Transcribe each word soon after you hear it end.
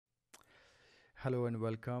Hello and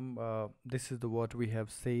welcome. This is the what we have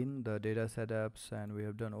seen, the data setups, and we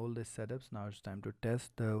have done all these setups. Now it's time to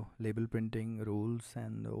test the label printing rules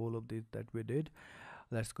and all of these that we did.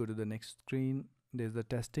 Let's go to the next screen. There's the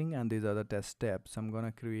testing and these are the test steps. I'm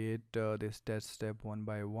gonna create this test step one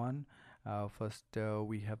by one. First,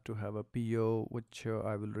 we have to have a PO which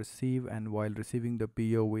I will receive, and while receiving the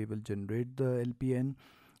PO, we will generate the LPN,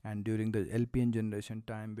 and during the LPN generation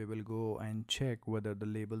time we will go and check whether the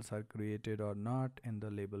labels are created or not in the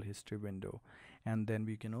label history window, and then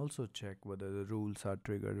we can also check whether the rules are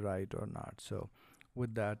triggered right or not. So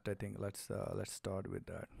with that, I think let's start with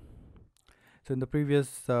that. So in the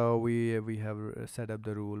previous we have set up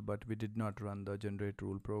the rule, but we did not run the generate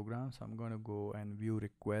rule program. So I'm going to go and view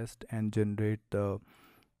request and generate the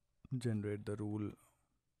rule.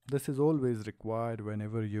 This is always required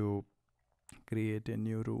whenever you create a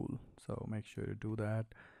new rule, so make sure you do that.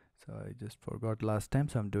 So I just forgot last time,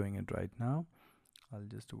 so I'm doing it right now. I'll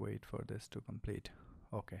just wait for this to complete.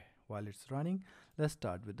 Okay, while it's running, let's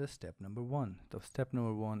start with the step number one. The step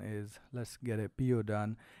number one is let's get a PO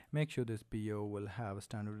done. Make sure this PO will have a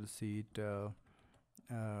standard receipt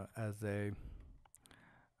as a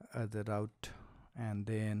route, and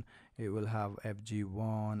then it will have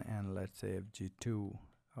FG1 and let's say FG2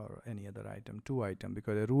 or any other item, two item,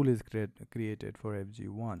 because a rule is created for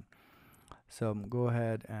FG1. So go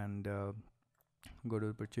ahead and go to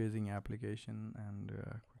the purchasing application, and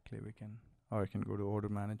quickly we can, or I can go to order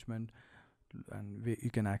management, and you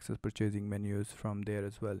can access purchasing menus from there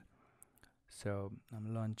as well. So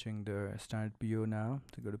I'm launching the standard PO now.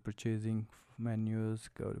 So go to purchasing menus,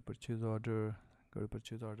 go to purchase order, go to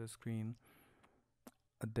purchase order screen.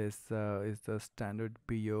 This is the standard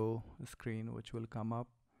PO screen which will come up,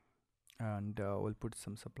 and we'll put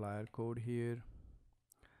some supplier code here.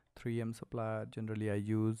 3M supplier generally I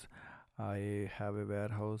have a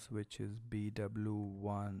warehouse which is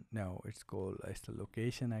BW1. No, it's the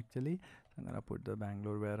location actually. I'm gonna put the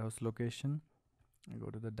Bangalore warehouse location. I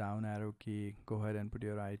go to the down arrow key, go ahead and put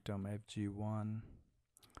your item FG1.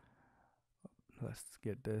 Let's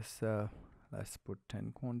get this, let's put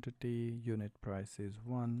 10 quantity, unit price is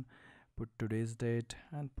 1, put today's date,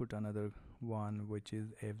 and put another one which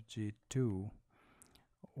is FG2,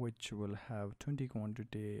 which will have 20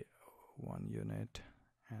 quantity, 1 unit,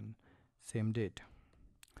 and same date.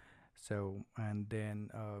 So, and then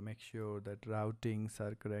make sure that routings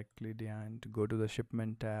are correctly defined. Go to the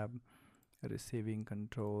shipment tab, receiving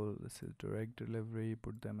control, this is direct delivery,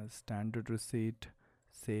 put them as standard receipt,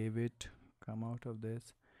 save it, come out of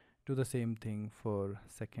this, do the same thing for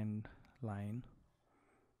second line.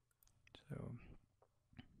 So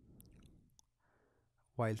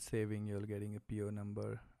while saving, you're getting a PO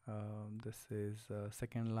number. This is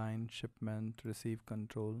second line shipment receive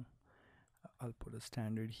control. I'll put a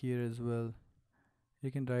standard here as well.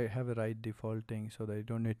 You can have a right defaulting so that you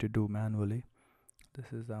don't need to do manually.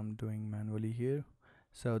 This is I'm doing manually here.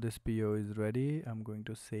 So this PO is ready. I'm going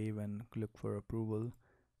to save and look for approval.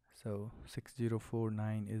 So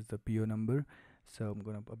 6049 is the PO number. So I'm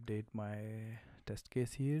going to update my test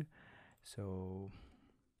case here. So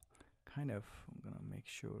I'm gonna make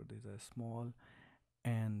sure these are small,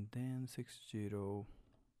 and then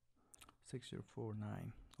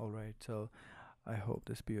 6049. All right, so I hope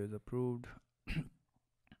this PO is approved.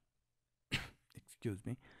 Excuse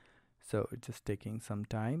me. So it's just taking some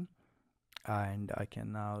time, and I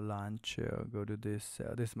can now launch. Go to this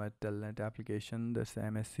is my telnet application, this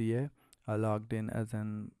MSCA. I logged in as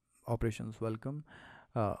an operations welcome.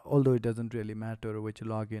 Although it doesn't really matter which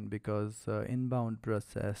login, because inbound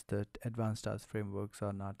process that advanced task frameworks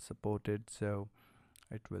are not supported, so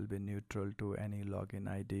it will be neutral to any login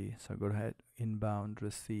ID. So go ahead, inbound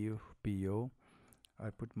receive PO. I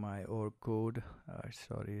put my OR code.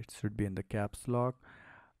 Sorry, it should be in the caps lock.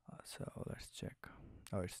 So let's check.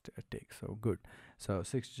 Oh, it takes, so good. So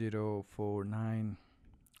 6049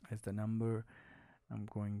 is the number. I'm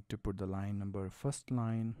going to put the line number, first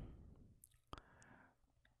line.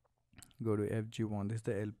 Go to FG1, this is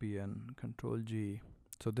the LPN, control G.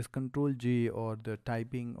 So this control G, or the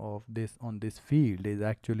typing of this on this field, is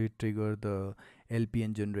actually trigger the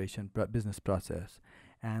LPN generation business process,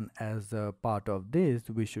 and as a part of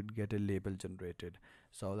this we should get a label generated.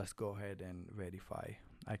 So let's go ahead and verify.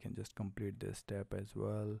 I can just complete this step as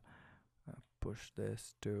well. Push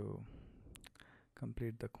this to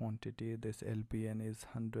complete the quantity. This LPN is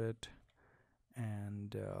 100,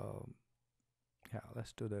 and yeah,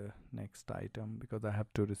 let's do the next item because I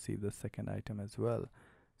have to receive the second item as well.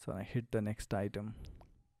 So I hit the next item.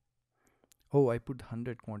 Oh, I put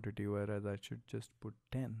 100 quantity, whereas I should just put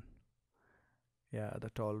 10. Yeah, the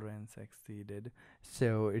tolerance exceeded.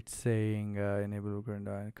 So it's saying enable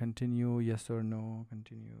current continue, yes or no,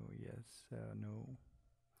 continue, yes, no.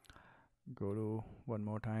 Go to one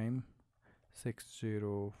more time,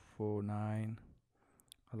 6049,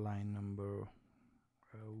 line number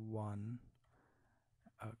 1.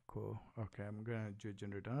 Cool. Okay, I'm gonna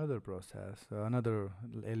generate another process, another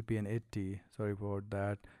LPN 80. Sorry about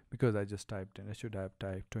that, because I just typed in. I should have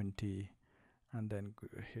typed 20 and then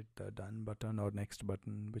hit the done button or next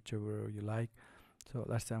button, whichever you like. So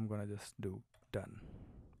let's say I'm gonna just do done.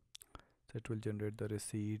 So it will generate the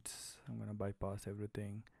receipts. I'm gonna bypass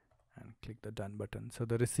everything and click the done button. So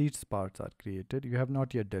the receipts parts are created. You have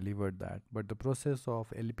not yet delivered that, but the process of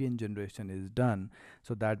LPN generation is done.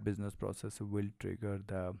 So that business process will trigger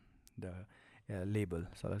the label.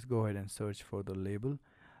 So let's go ahead and search for the label.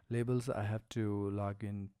 Labels, I have to log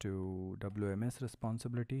into WMS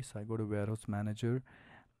responsibility. So I go to warehouse manager,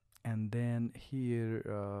 and then here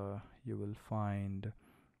you will find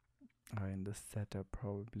in the setup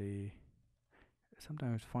probably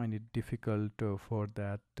sometimes find it difficult for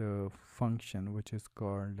that function which is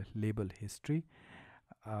called label history.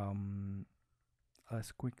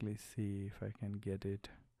 Let's quickly see if I can get it.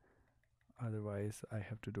 Otherwise I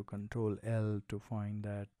have to do control L to find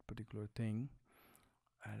that particular thing.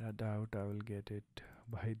 I doubt I will get it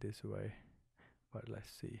by this way, but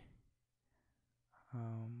let's see.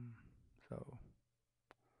 So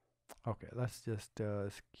okay, let's just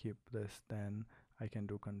skip this. Then I can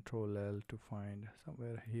do control L to find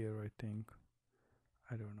somewhere here, I think.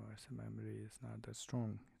 I don't know, as memory is not that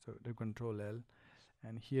strong. So the control L,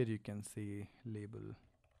 and here you can see label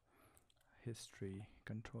history.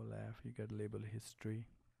 Control F, you get label history.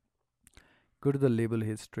 Go to the label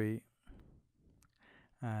history,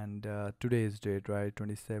 and today's date, right?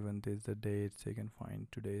 27th is the date, so you can find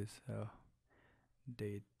today's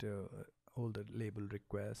date, all the label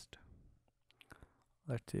request.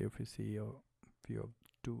 Let's see if we see a few of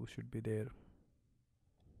two should be there.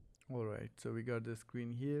 All right, so we got the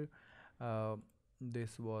screen here.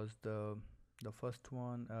 This was the first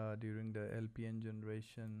one during the LPN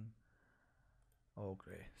generation.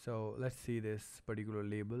 Okay, so let's see this particular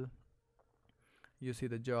label. You see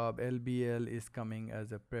the job LBL is coming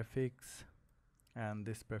as a prefix, and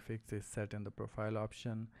this prefix is set in the profile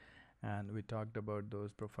option, and we talked about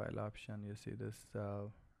those profile option. You see this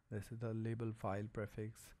this is the label file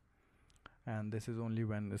prefix, and this is only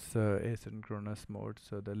when it's asynchronous mode.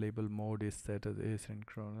 So the label mode is set as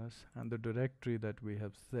asynchronous, and the directory that we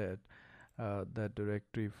have set, that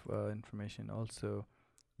directory information also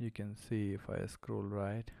you can see. If I scroll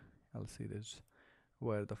right, I'll see this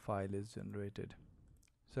where the file is generated.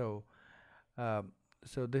 So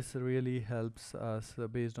so this really helps us.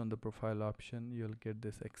 Based on the profile option, you'll get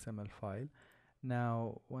this XML file.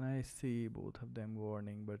 Now when I see both of them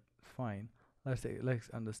warning, but fine, let's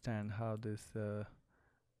understand how this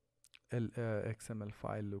XML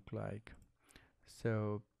file look like.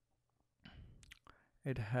 So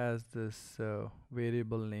it has this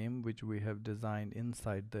variable name which we have designed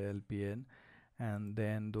inside the LPN, and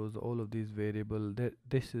then those all of these variable,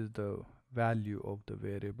 this is the value of the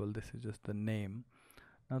variable. This is just the name,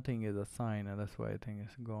 nothing is assigned, and that's why I think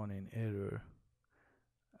it's gone in error.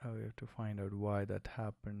 We have to find out why that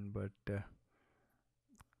happened, but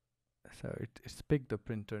so it's picked the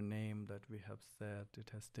printer name that we have set. It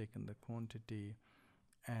has taken the quantity,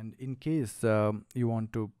 and in case you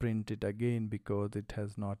want to print it again because it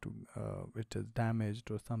has not it is damaged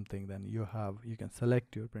or something, then you can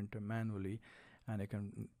select your printer manually, and you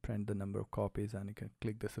can print the number of copies, and you can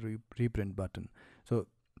click this reprint button. So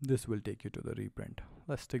this will take you to the reprint.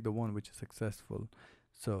 Let's take the one which is successful.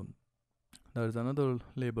 So there is another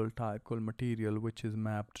label type called material, which is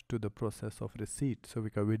mapped to the process of receipt. So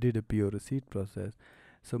because we did a pure receipt process,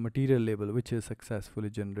 so material label which is successfully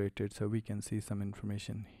generated, so we can see some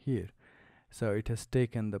information here. So it has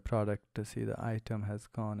taken the product to see the item has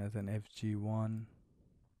gone as an FG1,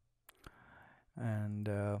 and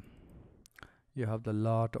you have the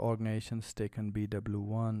lot organizations taken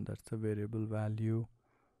BW1, that's the variable value.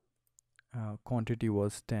 Quantity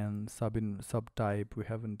was 10, subtype we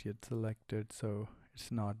haven't yet selected, so it's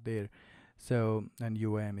not there. So and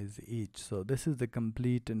is each. So this is the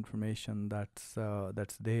complete information that's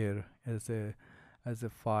there as a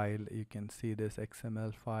file. You can see this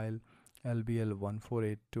XML file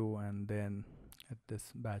LBL1482, and then at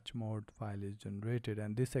this batch mode file is generated,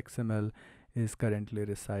 and this XML is currently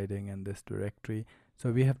residing in this directory.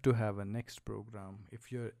 So we have to have a next program.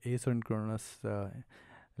 If you're asynchronous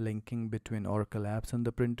linking between Oracle apps and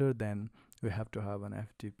the printer, then we have to have an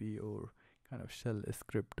FTP or kind of shell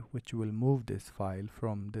script which will move this file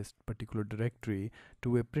from this particular directory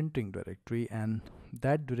to a printing directory, and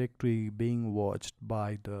that directory being watched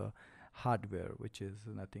by the hardware, which is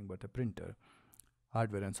nothing but a printer.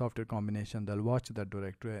 Hardware and software combination, they'll watch that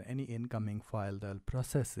directory, any incoming file, they'll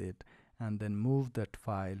process it and then move that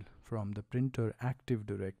file from the printer active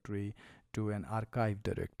directory to an archive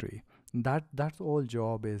directory. That's all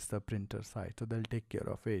job is the printer side, so they'll take care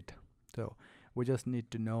of it. So we just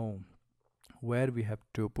need to know where we have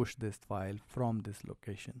to push this file from this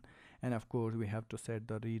location, and of course we have to set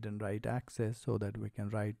the read and write access so that we can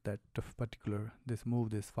write that particular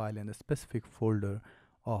move this file in a specific folder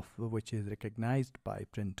of which is recognized by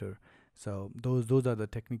printer. So those are the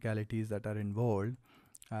technicalities that are involved,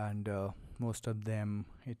 and most of them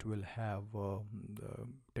it will have the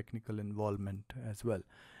technical involvement as well.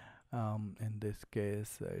 In this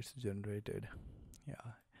case it's generated,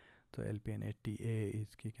 yeah. So LPN80A is,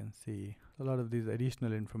 you can see a lot of these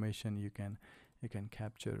additional information you can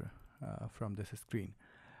capture from this screen.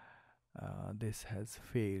 This has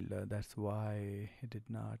failed, that's why it did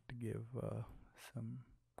not give some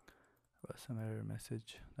error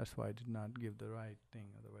message. That's why I did not give the right thing,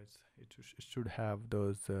 otherwise it should have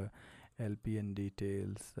those LPN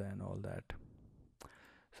details and all that.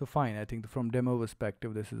 So fine, I think from demo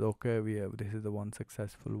perspective this is okay. This is the one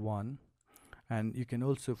successful one, and you can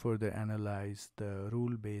also further analyze the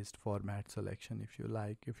rule based format selection if you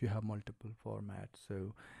like, if you have multiple formats,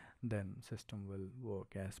 so then system will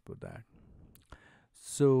work as per that.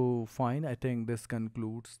 So fine, I think this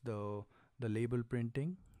concludes the label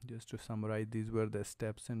printing. Just to summarize, these were the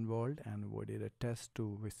steps involved, and we did a test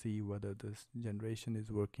to see whether this generation is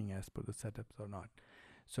working as per the setups or not.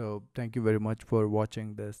 So thank you very much for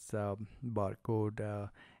watching this barcode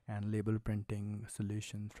and label printing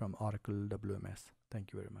solution from Oracle WMS.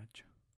 Thank you very much.